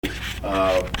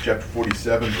chapter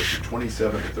 47, verses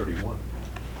 27 to 31.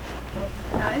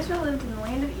 Now Israel lived in the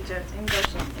land of Egypt in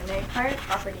Goshen, and they acquired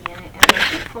property in it, and were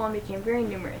fruitful and became very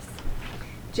numerous.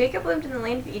 Jacob lived in the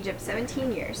land of Egypt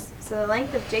 17 years, so the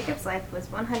length of Jacob's life was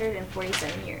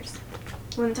 147 years.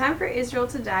 When the time for Israel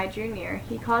to die drew near,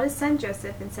 he called his son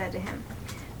Joseph and said to him,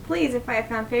 Please, if I have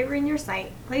found favor in your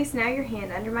sight, place now your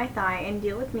hand under my thigh and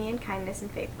deal with me in kindness and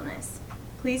faithfulness.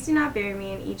 Please do not bury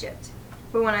me in Egypt.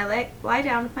 For when I lie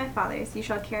down with my fathers, you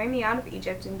shall carry me out of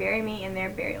Egypt and bury me in their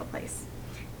burial place.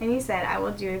 And he said, I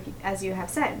will do as you have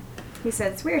said. He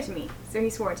said, Swear to me. So he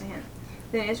swore to him.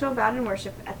 Then Israel bowed in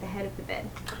worship at the head of the bed.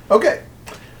 Okay.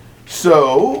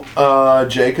 So,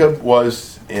 Jacob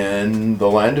was in the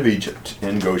land of Egypt,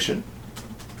 in Goshen,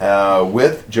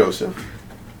 with Joseph,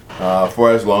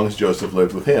 for as long as Joseph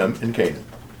lived with him in Canaan,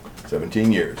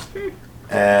 17 years.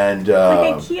 And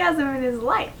like a chiasm in his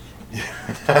life.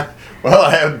 well,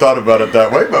 I hadn't thought about it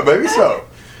that way, but maybe so.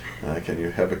 Can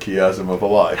you have a chiasm of a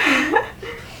life?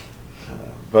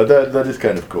 But that is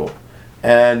kind of cool.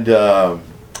 And, but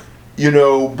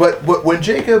when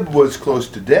Jacob was close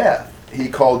to death, he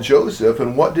called Joseph,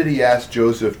 and what did he ask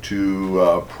Joseph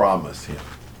to promise him?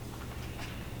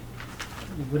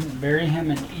 He wouldn't bury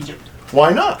him in Egypt.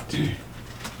 Why not? It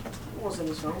wasn't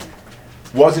his home.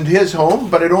 Wasn't his home,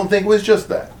 but I don't think it was just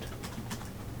that.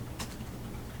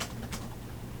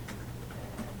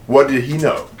 What did he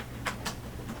know?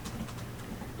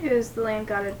 It was the land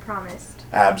God had promised.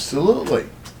 Absolutely.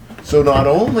 So not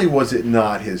only was it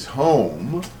not his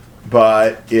home,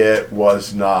 but it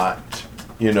was not,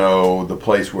 the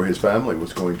place where his family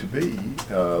was going to be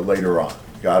later on.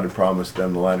 God had promised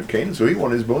them the land of Canaan, so he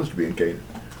wanted his bones to be in Canaan,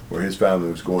 where his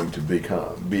family was going to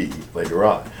be later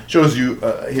on. Shows you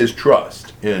his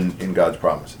trust in God's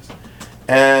promises.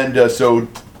 And so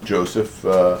Joseph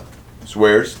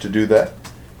swears to do that.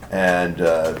 And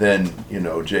then,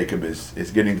 Jacob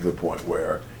is getting to the point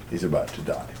where he's about to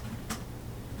die.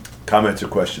 Comments or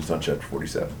questions on chapter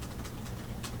 47?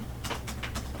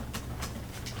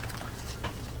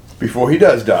 Before he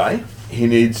does die, he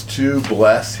needs to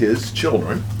bless his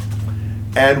children.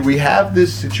 And we have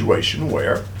this situation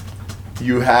where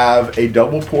you have a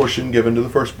double portion given to the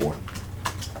firstborn.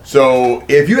 So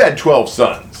if you had 12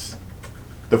 sons,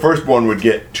 the firstborn would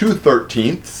get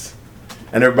 2/13,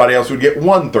 and everybody else would get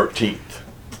 1/13.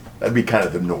 That'd be kind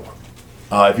of the norm.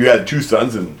 If you had 2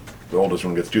 sons and the oldest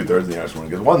one gets 2/3 and the youngest one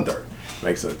gets 1/3,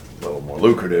 makes it a little more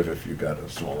lucrative if you've got a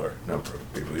smaller number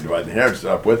of people you divide the inheritance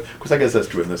up with. Of course, I guess that's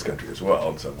true in this country as well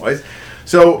in some ways.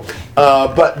 So,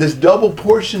 but this double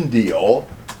portion deal,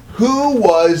 who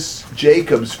was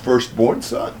Jacob's firstborn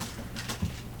son?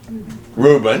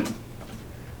 Reuben,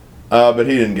 but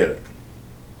he didn't get it.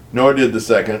 Nor did the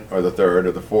second or the third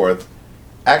or the fourth.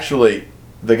 Actually,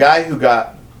 the guy who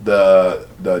got the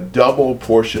double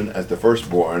portion as the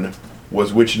firstborn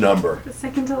was which number? The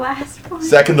second to last one.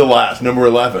 Second to last, number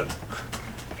 11.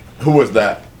 Who was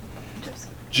that?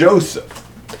 Joseph.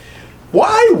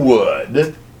 Why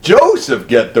would Joseph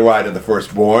get the right of the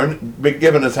firstborn,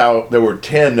 given us how there were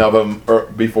 10 of them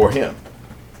before him?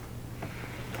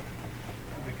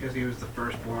 Because he was the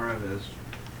firstborn of his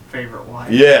favorite wife.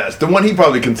 Yes, the one he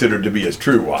probably considered to be his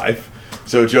true wife.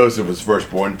 So Joseph was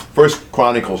firstborn. 1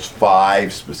 Chronicles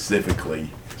 5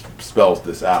 specifically spells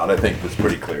this out. I think it's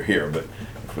pretty clear here, but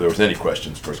if there was any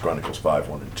questions, 1 Chronicles 5,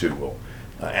 1 and 2 will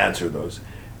answer those.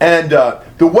 And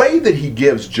the way that he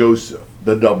gives Joseph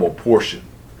the double portion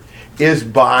is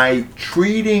by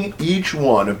treating each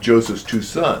one of Joseph's 2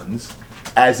 sons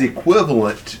as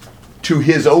equivalent to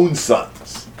his own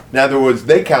sons. In other words,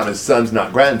 they count as sons,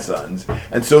 not grandsons,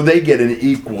 and so they get an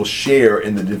equal share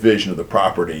in the division of the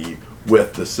property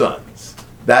with the sons.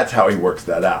 That's how he works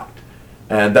that out.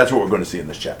 And that's what we're going to see in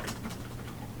this chapter.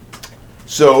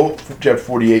 So, chapter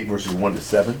 48, verses 1 to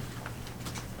 7.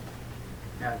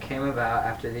 Now it came about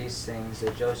after these things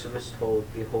that Joseph was told,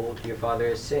 Behold, your father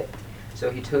is sick. So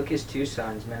he took his 2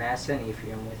 sons, Manasseh and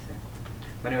Ephraim, with him.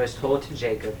 When it was told to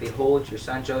Jacob, Behold, your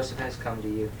son Joseph has come to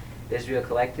you, Israel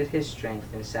collected his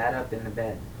strength and sat up in the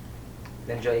bed.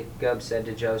 Then Jacob said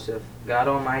to Joseph, God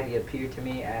Almighty appeared to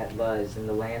me at Luz in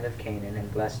the land of Canaan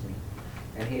and blessed me.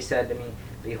 And he said to me,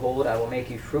 Behold, I will make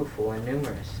you fruitful and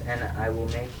numerous, and I will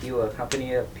make you a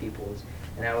company of peoples,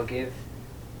 and I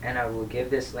will give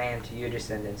this land to your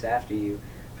descendants after you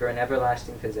for an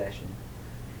everlasting possession.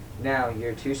 Now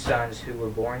your 2 sons who were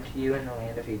born to you in the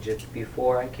land of Egypt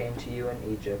before I came to you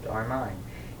in Egypt are mine.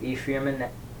 Ephraim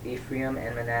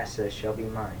and Manasseh shall be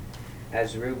mine,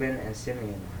 as Reuben and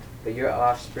Simeon are. But your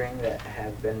offspring that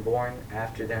have been born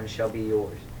after them shall be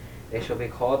yours. They shall be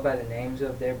called by the names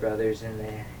of their brothers in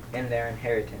their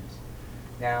inheritance.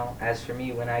 Now, as for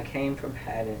me, when I came from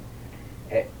Paddan,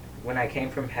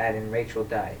 Rachel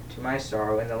died, to my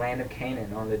sorrow, in the land of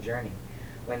Canaan on the journey.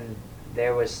 When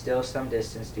there was still some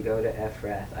distance to go to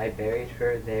Ephrath, I buried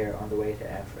her there on the way to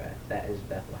Ephrath, that is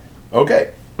Bethlehem.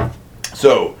 Okay.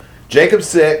 So, Jacob's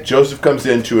sick. Joseph comes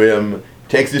into him,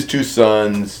 takes his 2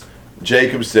 sons.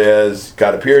 Jacob says,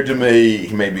 God appeared to me.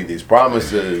 He made me these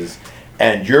promises.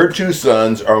 And your 2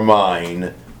 sons are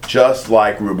mine, just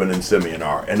like Reuben and Simeon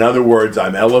are. In other words,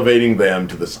 I'm elevating them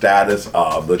to the status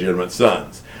of legitimate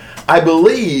sons. I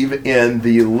believe in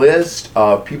the list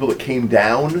of people that came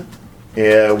down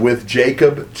with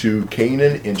Jacob to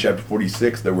Canaan in chapter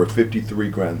 46, there were 53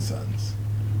 grandsons.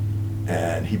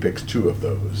 And he picks 2 of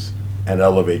those and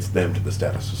elevates them to the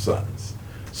status of sons.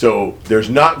 So there's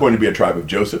not going to be a tribe of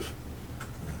Joseph.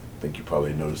 I think you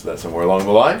probably noticed that somewhere along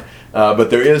the line. But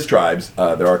there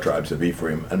are tribes of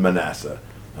Ephraim and Manasseh,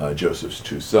 Joseph's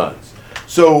 2 sons.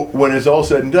 So when it's all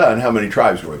said and done, how many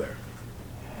tribes were there?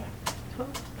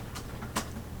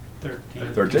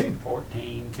 13.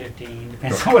 14, 15,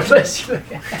 depends on what list you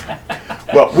look at.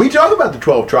 Well, we talk about the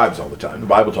 12 tribes all the time. The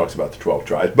Bible talks about the 12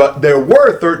 tribes. But there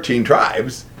were 13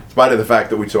 tribes, in spite of the fact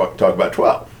that we talk about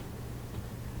 12.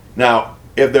 Now,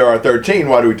 if there are 13,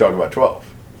 why do we talk about 12?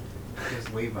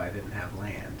 Because Levi didn't have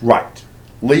land. Right.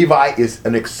 Levi is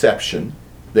an exception.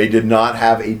 They did not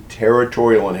have a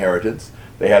territorial inheritance.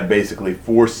 They had basically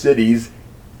 4 cities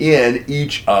in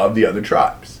each of the other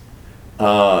tribes.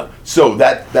 So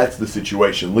that's the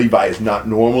situation. Levi is not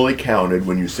normally counted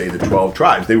when you say the 12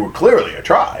 tribes. They were clearly a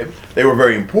tribe. They were a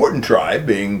very important tribe,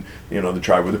 being the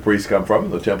tribe where the priests come from,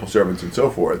 the temple servants and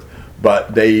so forth.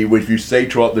 But if you say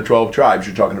the 12 tribes,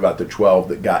 you're talking about the 12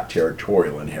 that got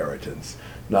territorial inheritance,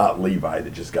 not Levi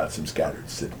that just got some scattered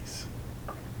cities.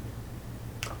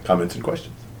 Comments and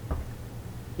questions?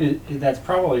 That's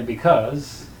probably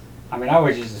because, I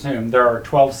always just assume there are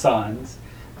 12 sons,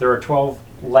 there are 12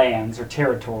 lands or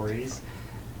territories.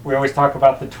 We always talk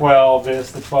about the 12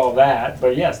 this, the 12 that,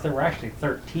 but yes, there were actually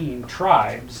 13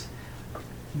 tribes.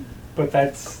 But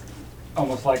that's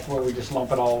almost like where we just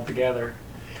lump it all together.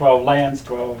 12 lands,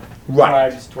 12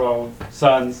 tribes, 12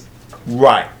 sons.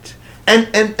 Right. And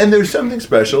there's something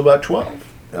special about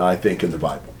 12, I think, in the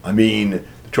Bible. The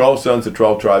 12 sons, the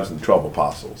 12 tribes, and the 12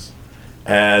 apostles.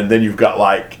 And then you've got,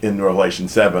 like in Revelation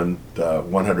 7, the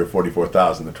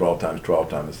 144,000, the 12 times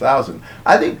 1,000.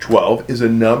 I think 12 is a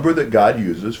number that God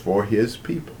uses for his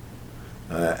people.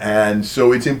 And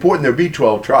so it's important there be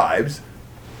 12 tribes,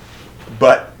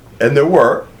 and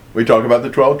we talk about the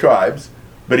 12 tribes,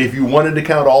 but if you wanted to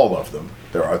count all of them,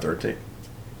 there are 13.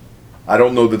 I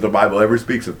don't know that the Bible ever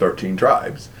speaks of 13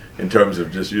 tribes in terms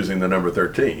of just using the number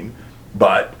 13,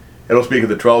 but it'll speak of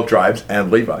the 12 tribes and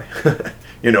Levi.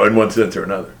 In one sense or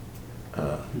another.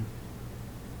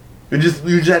 You just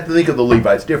have to think of the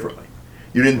Levites differently.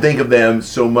 You didn't think of them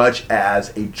so much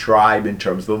as a tribe in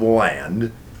terms of the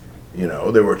land. They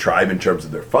were a tribe in terms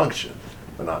of their function,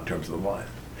 but not in terms of the land.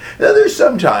 Now there's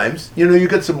sometimes, you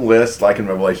get some lists like in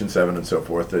Revelation 7 and so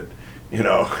forth that,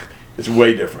 it's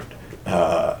way different.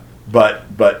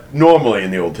 But normally in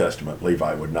the Old Testament,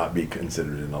 Levi would not be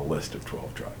considered in a list of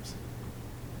 12 tribes.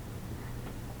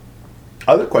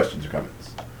 Other questions or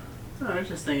comments? No, I was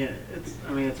just thinking,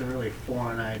 it's a really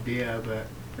foreign idea, but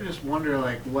I just wonder,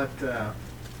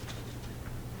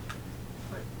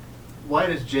 why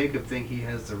does Jacob think he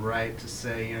has the right to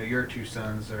say, your 2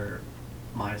 sons are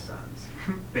my sons,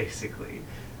 basically?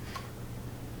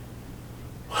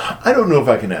 I don't know if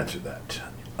I can answer that.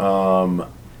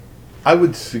 I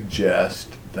would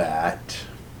suggest that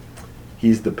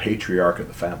he's the patriarch of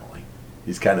the family.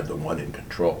 He's kind of the one in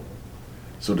control.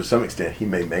 So to some extent, he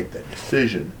may make that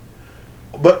decision.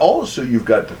 But also you've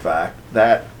got the fact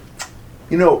that,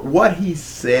 what he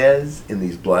says in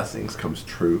these blessings comes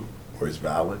true or is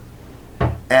valid.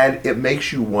 And it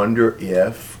makes you wonder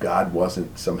if God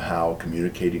wasn't somehow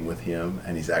communicating with him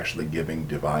and he's actually giving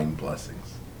divine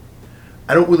blessings.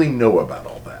 I don't really know about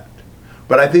all that.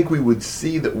 But I think we would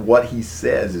see that what he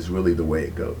says is really the way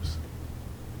it goes.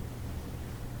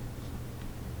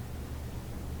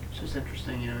 It's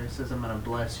interesting, he says, I'm going to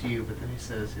bless you, but then he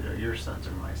says, your sons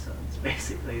are my sons,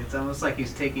 basically. It's almost like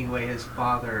he's taking away his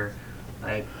father,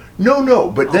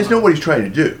 No, but that's not what he's trying to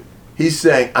do. He's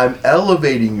saying, I'm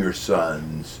elevating your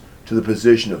sons to the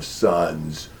position of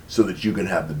sons so that you can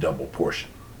have the double portion.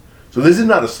 So this is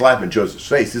not a slap in Joseph's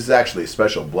face. This is actually a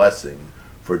special blessing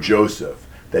for Joseph,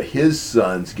 that his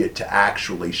sons get to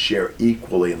actually share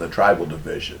equally in the tribal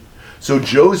division. So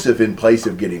Joseph, in place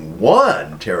of getting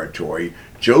 1 territory,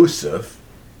 Joseph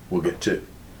will get 2.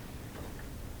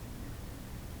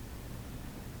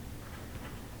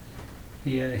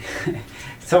 Yeah,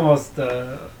 It's almost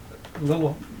a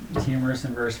little humorous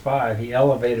in verse 5. He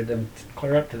elevated them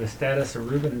clear up to the status of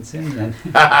Reuben and Simeon.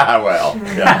 Well,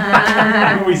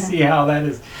 yeah. We see how that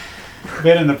has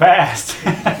been in the past.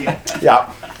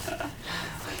 Yeah.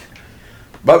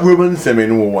 But Reuben and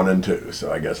Simeon were 1 and 2,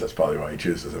 so I guess that's probably why he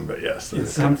chooses them. But yes,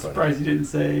 I'm surprised he didn't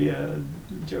say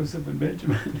Joseph and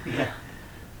Benjamin. Yeah.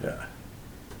 Yeah.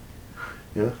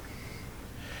 Yeah.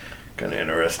 Kind of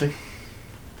interesting.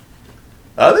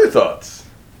 Other thoughts?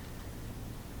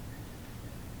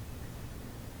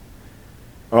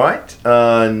 All right.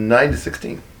 9 to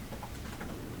 16.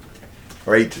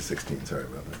 Or 8 to 16. Sorry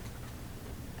about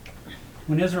that.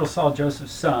 When Israel saw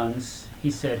Joseph's sons,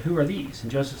 he said, "Who are these?" And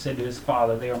Joseph said to his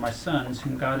father, "They are my sons,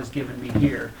 whom God has given me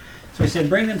here." So he said,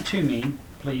 "Bring them to me,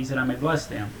 please, that I may bless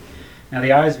them." Now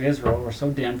the eyes of Israel were so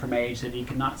dim from age that he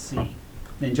could not see.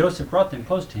 Then Joseph brought them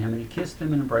close to him, and he kissed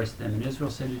them and embraced them. And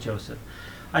Israel said to Joseph,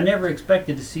 "I never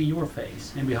expected to see your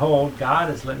face, and behold, God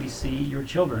has let me see your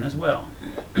children as well."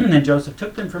 Then Joseph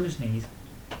took them from his knees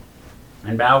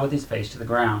and bowed with his face to the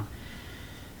ground.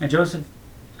 And Joseph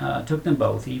took them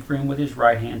both, Ephraim with his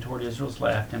right hand toward Israel's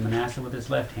left, and Manasseh with his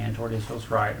left hand toward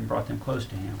Israel's right, and brought them close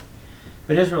to him.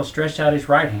 But Israel stretched out his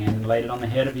right hand and laid it on the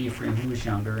head of Ephraim, who was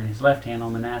younger, and his left hand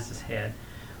on Manasseh's head,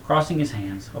 crossing his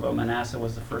hands, although Manasseh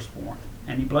was the firstborn.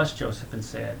 And he blessed Joseph and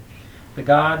said, "The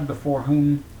God before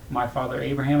whom my father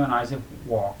Abraham and Isaac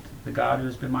walked, the God who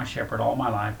has been my shepherd all my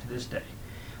life to this day,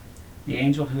 the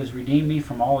angel who has redeemed me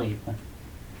from all evil,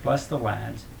 bless the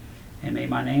lads, and may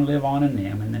my name live on in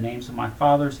them, and the names of my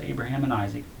fathers Abraham and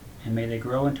Isaac, and may they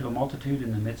grow into a multitude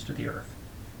in the midst of the earth."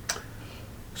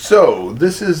 So,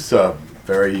 this is a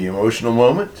very emotional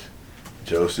moment.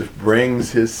 Joseph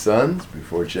brings his sons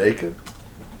before Jacob.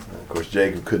 Of course,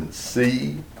 Jacob couldn't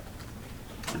see.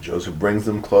 Joseph brings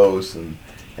them close, and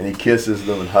he kisses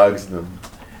them and hugs them.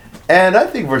 And I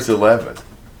think verse 11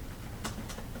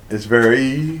 is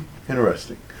very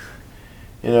interesting.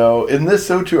 You know, isn't this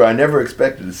so true? I never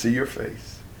expected to see your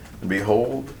face. And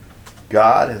behold,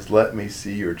 God has let me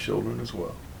see your children as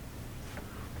well.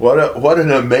 What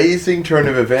an amazing turn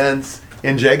of events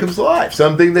in Jacob's life.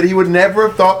 Something that he would never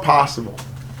have thought possible.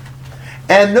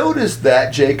 And notice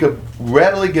that Jacob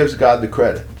readily gives God the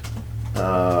credit.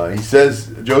 He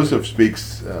says, Joseph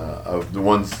speaks of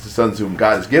the sons whom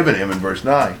God has given him in verse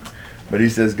 9. But he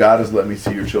says, God has let me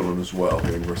see your children as well,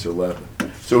 here in verse 11.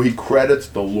 So he credits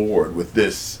the Lord with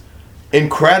this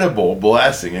incredible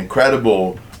blessing,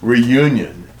 incredible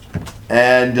reunion.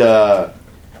 And,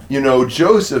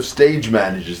 Joseph stage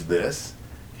manages this.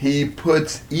 He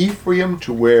puts Ephraim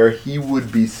to where he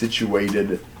would be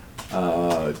situated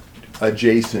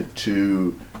adjacent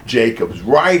to Jacob's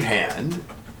right hand,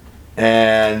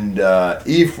 and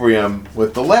Ephraim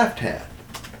with the left hand.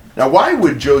 Now, why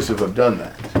would Joseph have done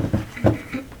that?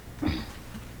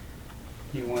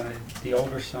 He wanted the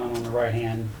older son on the right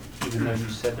hand, even though you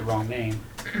said the wrong name.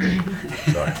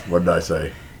 Sorry, what did I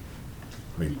say?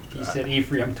 He said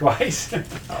Ephraim twice.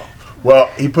 Well,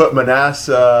 he put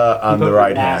Manasseh on He put the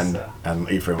right Manasseh. hand and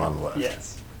Ephraim on the left.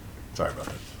 Yes. Sorry about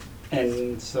that.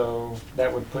 And so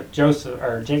that would put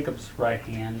Jacob's right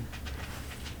hand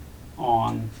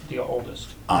on the oldest,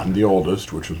 On the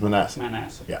oldest, which was Manasseh.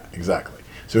 Manasseh. Yeah, exactly.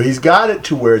 So he's got it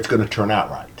to where it's going to turn out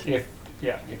right. If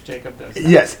Jacob does that.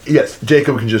 Yes.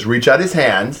 Jacob can just reach out his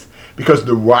hands because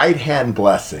the right hand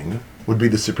blessing would be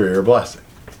the superior blessing.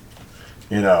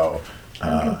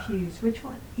 I'm confused. Which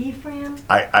one? Ephraim?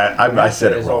 I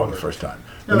said it is wrong older. the first time.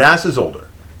 Manasseh's older.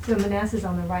 So Manasseh's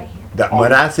on the right hand. That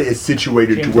Manasseh is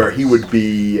situated to where he would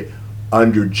be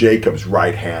under Jacob's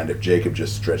right hand if Jacob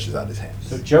just stretches out his hands.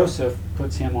 So Joseph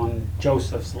puts him on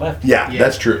Joseph's left. Yeah, Yeah.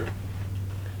 that's true.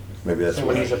 Maybe that's So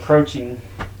what when he's approaching,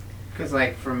 Because,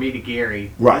 like, from me to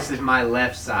Gary, Right. this is my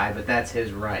left side, but that's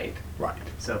his right. right.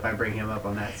 So if I bring him up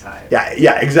on that side,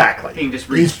 Yeah, exactly. He can just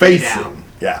reach He's straight facing.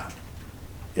 out.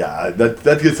 Yeah, that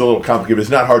gets a little complicated, but it's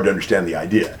not hard to understand the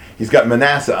idea. He's got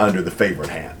Manasseh under the favored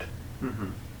hand.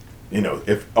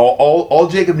 If all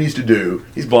Jacob needs to do,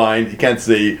 he's blind, he can't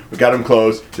see, we got him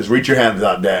close, just reach your hands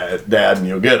out, Dad, and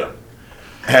you'll get him.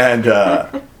 And,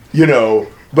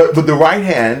 but the right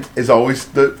hand is always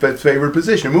the favored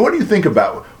position. I mean, what do you think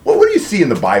about, what do you see in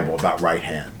the Bible about right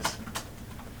hands?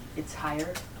 It's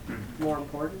higher, more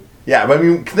important. Yeah, but I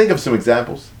mean, think of some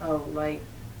examples. Oh,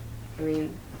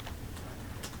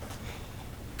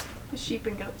 The sheep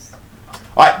and goats.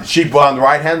 All right, the sheep are on the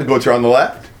right hand, the goats are on the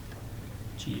left.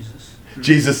 Jesus.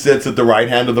 Jesus sits at the right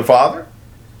hand of the Father.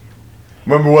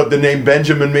 Remember what the name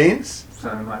Benjamin means?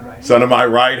 son of my right. Son of my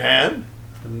right hand.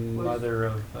 The mother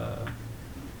of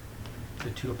the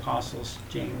two apostles,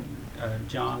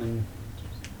 John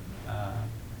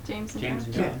and James and James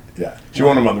and John. John. Yeah. She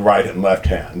wanted him on the right and left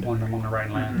hand. One of them on the right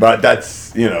land. But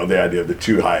that's, the idea of the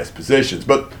two highest positions.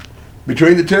 But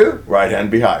between the two, right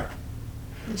hand be higher.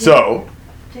 So,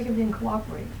 Jacob didn't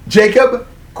cooperate. Jacob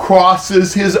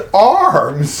crosses his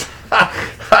arms,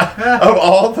 of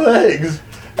all things,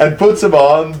 and puts them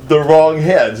on the wrong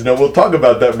heads. Now, we'll talk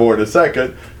about that more in a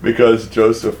second, because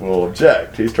Joseph will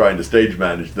object. He's trying to stage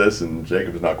manage this, and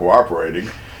Jacob is not cooperating.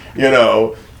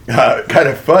 Kind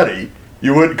of funny.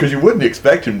 You wouldn't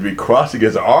expect him to be crossing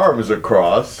his arms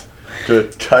across to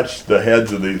touch the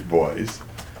heads of these boys.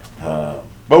 But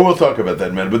we'll talk about that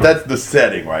in a minute. But that's the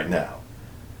setting right now.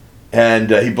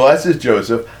 And he blesses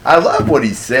Joseph. I love what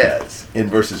he says in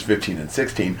verses 15 and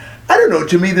 16. I don't know,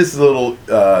 to me this is a little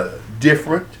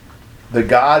different. The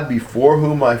God before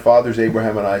whom my fathers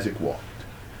Abraham and Isaac walked.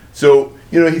 So,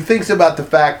 he thinks about the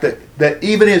fact that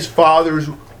even his fathers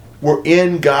were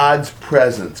in God's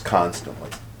presence constantly.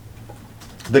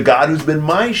 The God who's been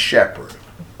my shepherd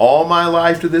all my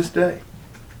life to this day.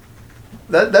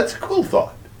 That's a cool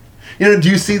thought. Do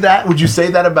you see that? Would you say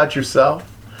that about yourself?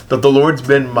 That the Lord's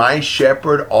been my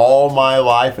shepherd all my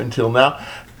life until now?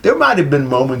 There might have been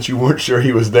moments you weren't sure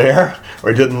he was there,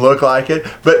 or it didn't look like it.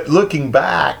 But looking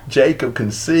back, Jacob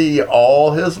can see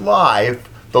all his life,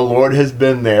 the Lord has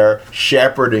been there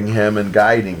shepherding him and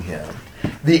guiding him.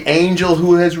 The angel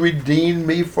who has redeemed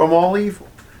me from all evil.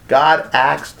 God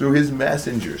acts through his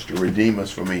messengers to redeem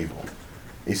us from evil.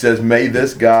 He says, may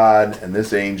this God and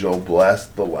this angel bless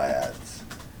the lads,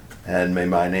 and may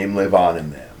my name live on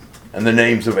in them, and the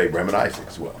names of Abraham and Isaac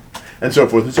as well, and so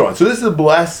forth and so on. So this is a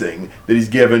blessing that he's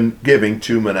giving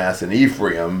to Manasseh and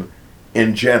Ephraim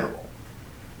in general.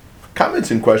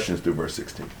 Comments and questions through verse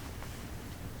 16.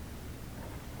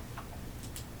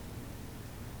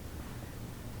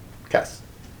 Cass.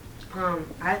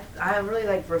 I really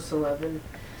like verse 11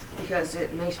 because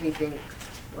it makes me think,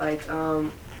 like,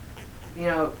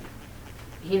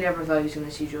 he never thought he was going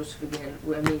to see Joseph again.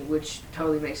 Which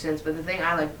totally makes sense. But the thing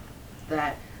I like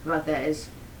about that is,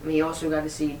 he also got to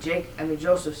see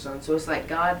Joseph's son. So it's like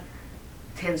God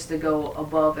tends to go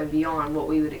above and beyond what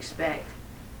we would expect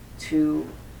to,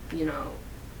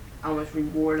 almost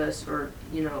reward us, or,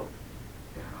 I'm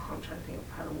trying to think of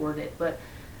how to word it. But,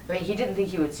 he didn't think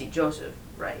he would see Joseph,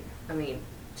 right?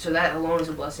 So that alone is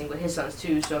a blessing, but his sons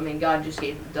too. So, God just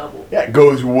gave him double. Yeah, it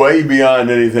goes way beyond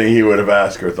anything he would have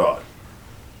asked or thought.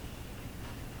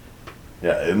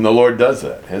 Yeah, and the Lord does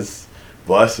that. His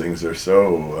blessings are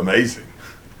so amazing.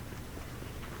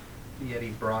 Yet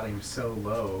he brought him so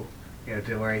low,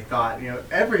 to where he thought,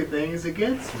 everything is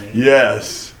against me.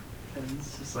 Yes. And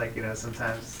it's just like,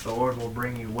 sometimes the Lord will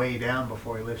bring you way down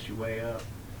before he lifts you way up.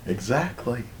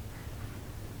 Exactly.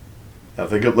 Now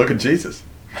look at Jesus.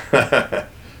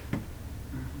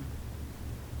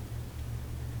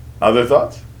 Other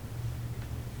thoughts?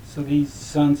 So these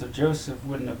sons of Joseph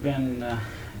wouldn't have been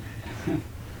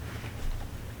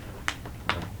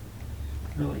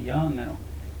really young, I don't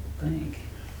think.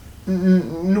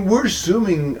 We're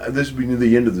assuming this would be near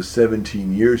the end of the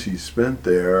 17 years he spent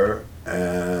there,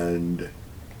 and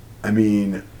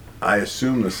I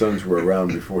assume the sons were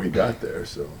around before he got there,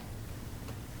 so.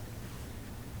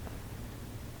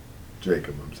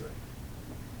 Jacob, I'm saying.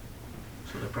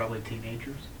 So they're probably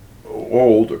teenagers? Or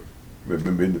older.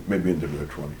 Maybe into their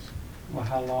 20s. Well,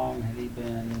 how long had he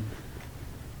been?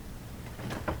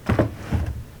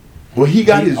 Well,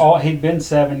 He'd been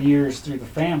 7 years through the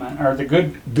famine, or the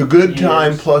good years,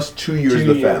 time years, plus 2 years of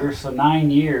the famine. So 9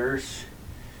 years,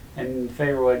 and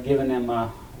Pharaoh had given him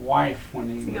a wife when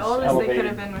he The was oldest they could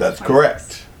have elevated been was That's 26.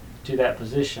 correct. to that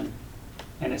position.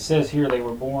 And it says here they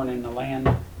were born in the land,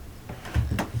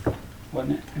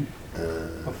 wasn't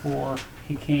it, before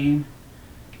he came?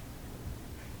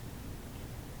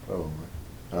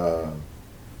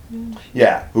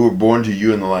 Yeah, who were born to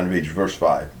you in the land of Egypt, verse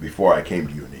 5, before I came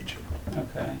to you in Egypt.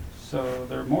 Okay, so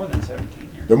they're more than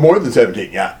 17 years. They're more than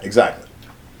 17, yeah, exactly.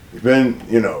 He's been,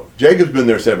 Jacob's been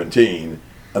there 17,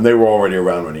 and they were already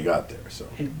around when he got there, so.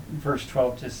 Verse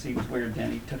 12 just seems weird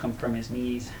then. He took them from his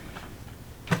knees.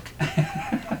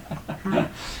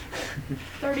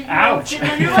 30 Ouch. sitting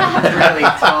on your lap. Really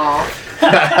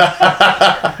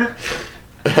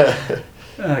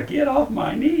tall. Get off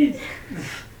my knees.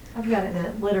 I've got it that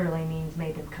it literally means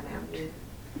made them come out.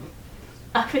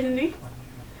 Up in the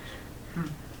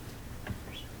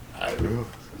I don't know.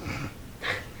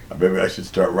 Maybe I should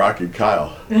start rocking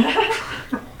Kyle.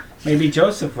 Maybe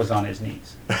Joseph was on his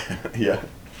knees. Yeah,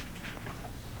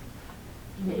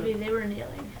 Maybe they were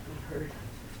kneeling.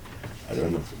 I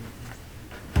don't know.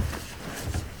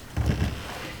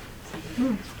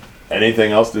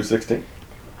 Anything else through 16?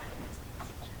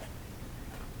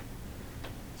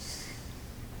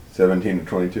 17 to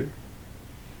 22.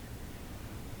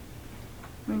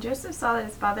 When Joseph saw that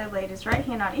his father laid his right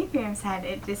hand on Ephraim's head,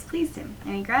 it displeased him,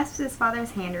 and he grasped his father's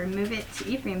hand to remove it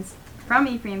from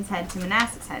Ephraim's head to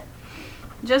Manasseh's head.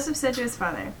 Joseph said to his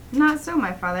father, "Not so,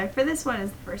 my father, for this one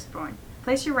is the firstborn.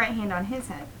 Place your right hand on his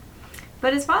head."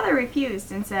 But his father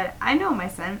refused and said, "I know, my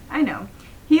son, I know.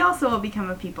 He also will become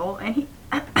a people, and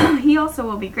he also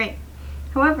will be great.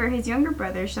 However, his younger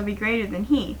brother shall be greater than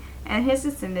he, and his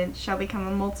descendants shall become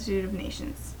a multitude of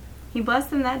nations." He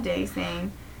blessed them that day,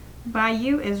 saying, By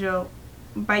you Israel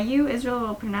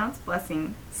will pronounce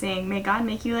blessing, saying, "May God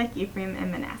make you like Ephraim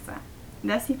and Manasseh."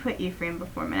 Thus he put Ephraim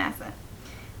before Manasseh.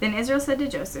 Then Israel said to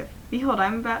Joseph, "Behold, I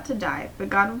am about to die, but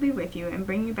God will be with you and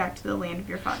bring you back to the land of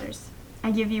your fathers.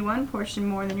 I give you one portion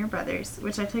more than your brothers,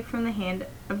 which I took from the hand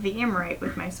of the Amorite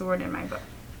with my sword and my bow."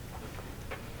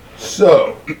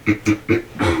 So,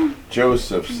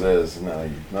 Joseph says, "No,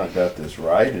 you've not got this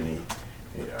right," and he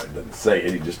doesn't say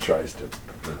it. He just tries to,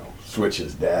 switch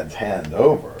his dad's hand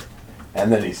over,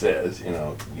 and then he says, you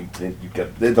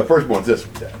got the firstborn's this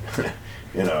one, Dad.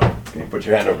 Can you put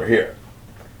your hand over here?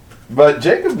 But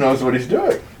Jacob knows what he's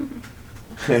doing.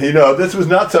 This was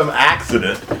not some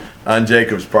accident on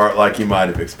Jacob's part, like he might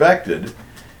have expected.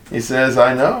 He says,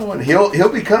 "I know, and he'll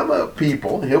become a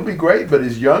people. He'll be great, but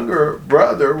his younger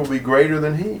brother will be greater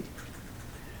than he."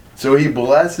 So he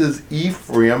blesses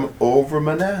Ephraim over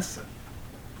Manasseh.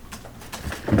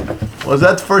 Well, is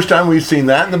that the first time we've seen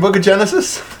that in the book of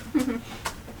Genesis?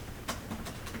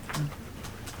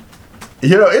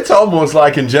 It's almost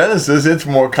like in Genesis, it's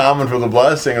more common for the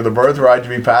blessing of the birthright to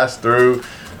be passed through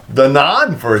the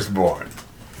non-firstborn.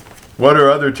 What are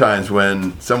other times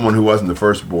when someone who wasn't the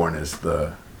firstborn is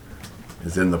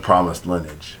in the promised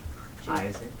lineage?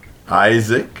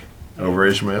 Isaac over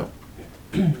Ishmael.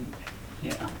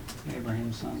 Yeah,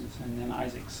 Abraham's sons, and then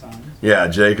Isaac's sons. Yeah,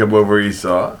 Jacob over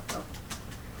Esau.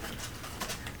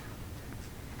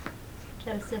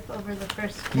 Joseph over the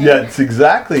first 10. Yes,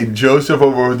 exactly. Joseph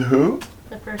over who?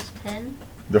 The first 10.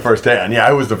 The first 10. Yeah,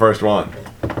 I was the first one.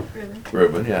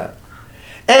 Reuben, yeah.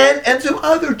 And some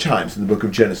other times in the book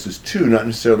of Genesis too, not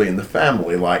necessarily in the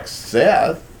family, like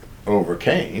Seth over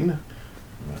Cain.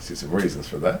 I see some reasons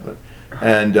for that.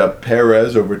 And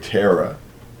Perez over Zerah.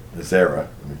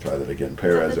 Let me try that again.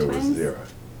 Perez the over twins? Zerah.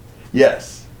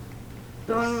 Yes.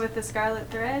 The one with the scarlet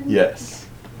thread? Yes.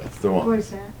 That's the one. Where's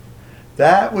that?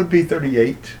 That would be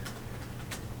 38.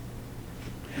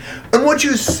 And what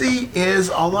you see is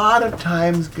a lot of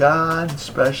times God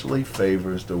especially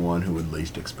favors the one who would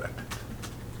least expect it.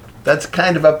 That's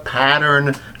kind of a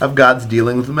pattern of God's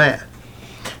dealing with man.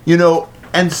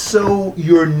 And so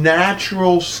your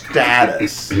natural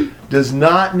status does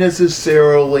not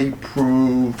necessarily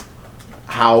prove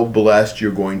how blessed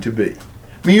you're going to be.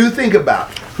 I mean, you think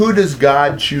about, who does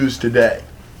God choose today?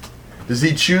 Does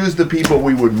he choose the people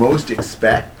we would most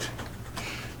expect?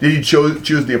 Did he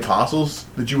choose the apostles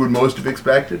that you would most have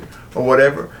expected? Or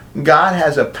whatever? God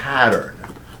has a pattern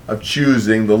of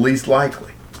choosing the least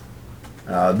likely,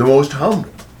 the most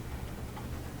humble.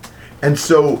 And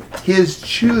so his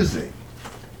choosing,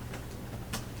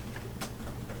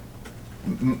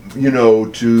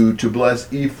 to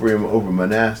bless Ephraim over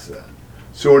Manasseh,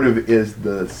 sort of is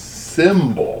the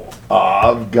symbol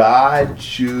of God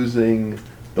choosing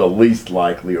the least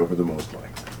likely over the most likely.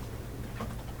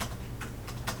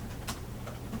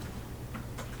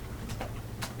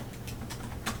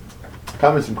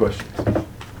 Comments and questions?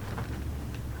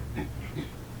 I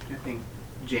think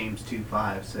James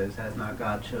 2:5 says, "Has not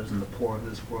God chosen the poor of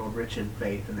this world rich in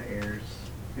faith and the heirs,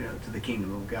 to the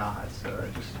kingdom of God?" So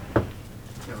it just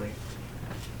really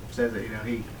says that,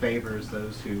 he favors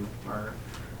those who are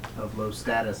of low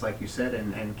status, like you said,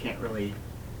 and can't really,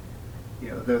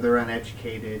 they're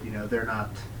uneducated,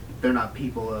 they're not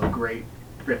people of great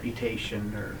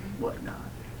reputation or whatnot.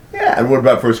 Yeah, and what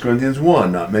about 1 Corinthians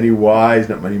 1? Not many wise,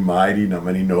 not many mighty, not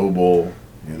many noble,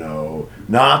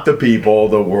 not the people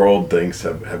the world thinks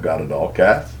have got it all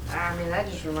cast. I mean, that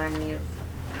just reminded me of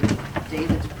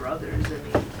David's brothers.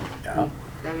 Yeah.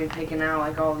 Picking out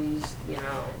like all these,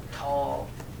 tall,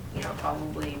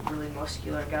 probably really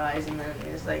muscular guys, and then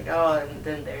it's like, oh, and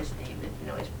then there's David.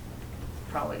 He's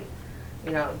probably,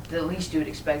 the least you would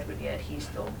expect, but yet he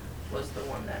still was the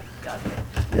one that got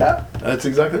picked. Yeah, that's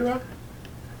exactly right.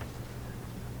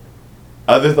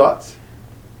 Other thoughts?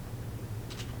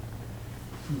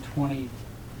 In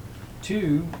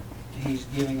 22, he's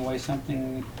giving away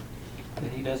something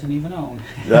that he doesn't even own.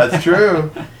 That's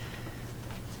true.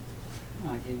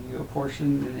 I'll give you a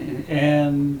portion,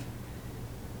 and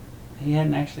he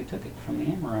hadn't actually took it from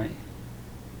the Amorite.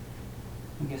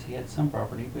 I guess he had some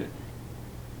property, but...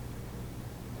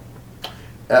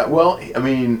 Well, I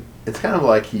mean, it's kind of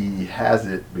like he has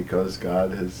it because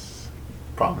God has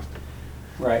promised.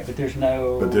 Right, but there's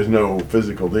no. But there's no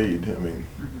physical deed. I mean,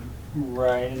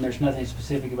 Right, and there's nothing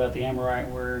specific about the Amorite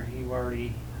where he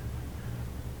already.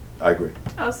 I agree.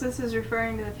 Oh, so this is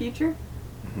referring to the future?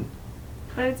 Mhm.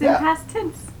 But it's Yeah. in past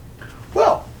tense.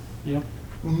 Well, Yep.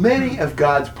 many of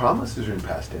God's promises are in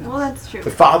past tense. Well, that's true.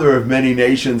 The father of many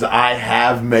nations, I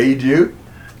have made you.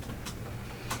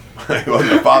 He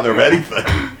wasn't the father of anything,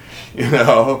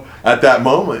 at that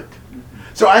moment.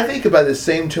 So I think by the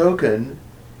same token,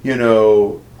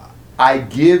 I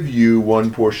give you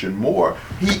one portion more.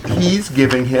 He's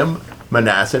giving him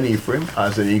Manasseh and Ephraim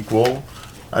as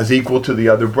equal to the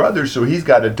other brothers, so he's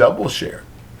got a double share.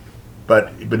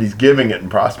 But he's giving it in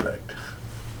prospect.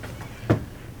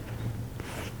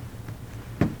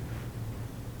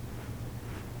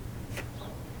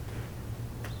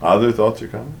 Other thoughts or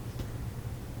comments?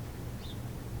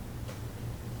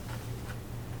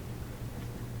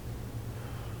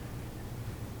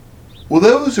 Well,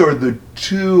 those are the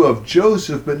two of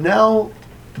Joseph, but now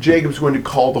Jacob's going to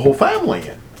call the whole family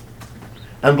in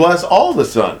and bless all the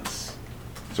sons,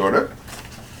 sort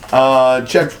of.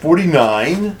 Check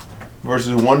 49,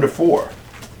 verses 1 to 4.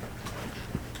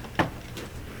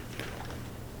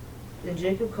 Then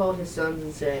Jacob called his sons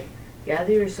and said,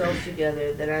 "Gather yourselves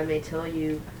together, that I may tell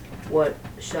you what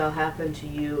shall happen to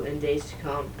you in days to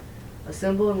come.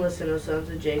 Assemble and listen, O sons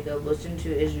of Jacob, listen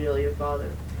to Israel your father.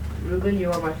 Reuben,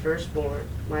 you are my firstborn,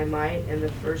 my might and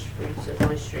the firstfruits of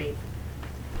my strength,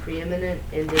 preeminent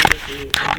in dignity and